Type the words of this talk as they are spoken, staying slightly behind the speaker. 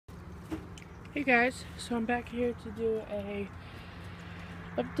Hey guys, so I'm back here to do a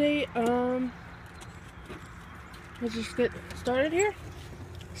update. Let's just get started here.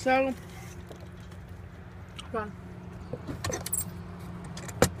 So, hold on.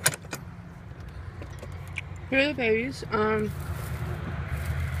 Here are the babies.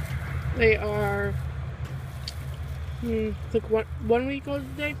 They are like one week old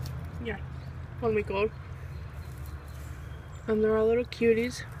today. Yeah, 1 week old. And they're all little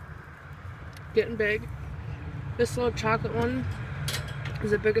cuties, getting big. This little chocolate one is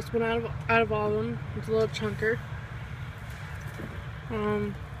the biggest one out of all of them. It's a little chunker.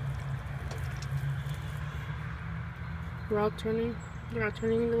 They're all turning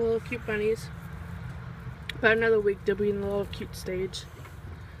into little cute bunnies. About another week they'll be in the little cute stage.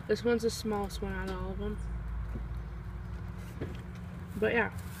 This one's the smallest one out of all of them. But yeah,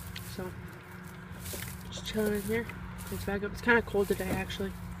 so just chilling in here. It's back up. It's kind of cold today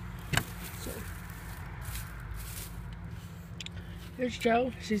actually. So here's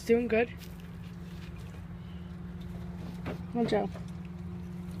Joe. She's doing good. Come on, Joe.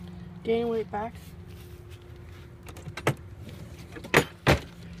 Gaining weight back.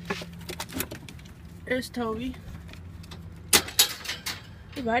 There's Toby.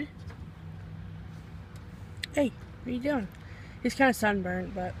 Hey, bud. Hey, what are you doing? He's kind of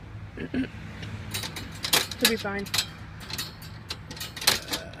sunburned, but he'll be fine.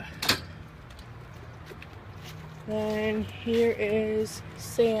 Then here is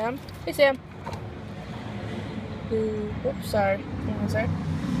Sam. Hey, Sam. Oops, sorry. Hang on a sec.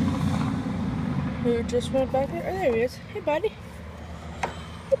 Who just went back there? Oh, there he is. Hey, buddy.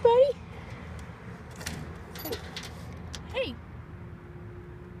 Hey, buddy. Hey.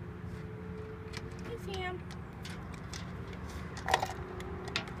 Hey, Sam.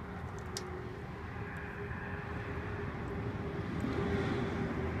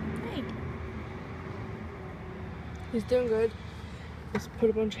 Hey. He's doing good. Just put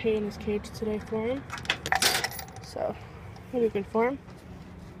a bunch of hay in his cage today for him. So, that'll be good for him.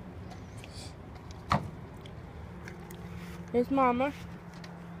 Here's Mama.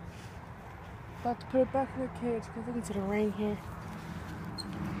 About to put it back in the cage because I think it's gonna rain here.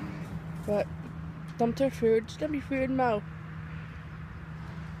 But dumped her food. Just dump your food, Mo.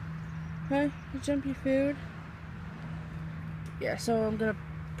 Huh? You dump your food? Yeah, so I'm gonna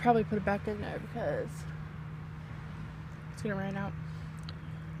probably put it back in there because it's gonna rain out.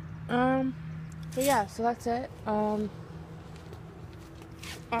 But yeah, so that's it.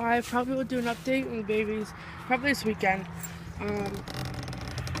 I probably will do an update on the babies probably this weekend.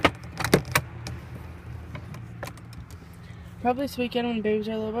 Probably this weekend when the babies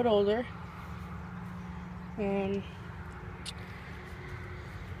are a little bit older.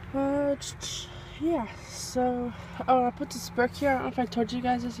 Yeah, so, I put this brick here. I don't know if I told you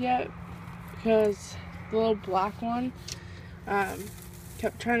guys this yet, because the little black one,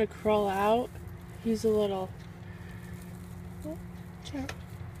 kept trying to crawl out. He's a little,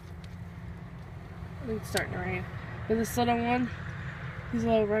 it's starting to rain. But this little one, he's a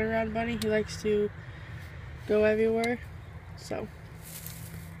little runaround bunny. He likes to go everywhere. So,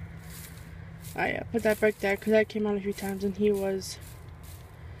 I put that brick there because that came out a few times and he was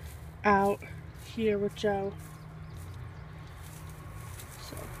out here with Joe.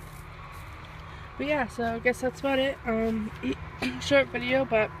 So, but yeah, so I guess that's about it. Short video,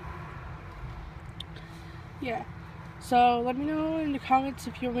 but yeah. So let me know in the comments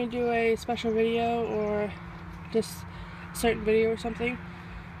if you want me to do a special video or just a certain video or something.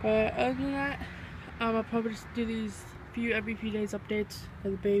 But other than that, I'll probably just do these every few days updates for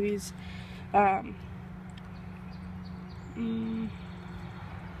the babies. I don't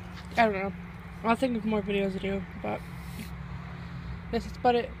know. I'll think of more videos to do, but that's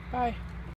about it. Bye.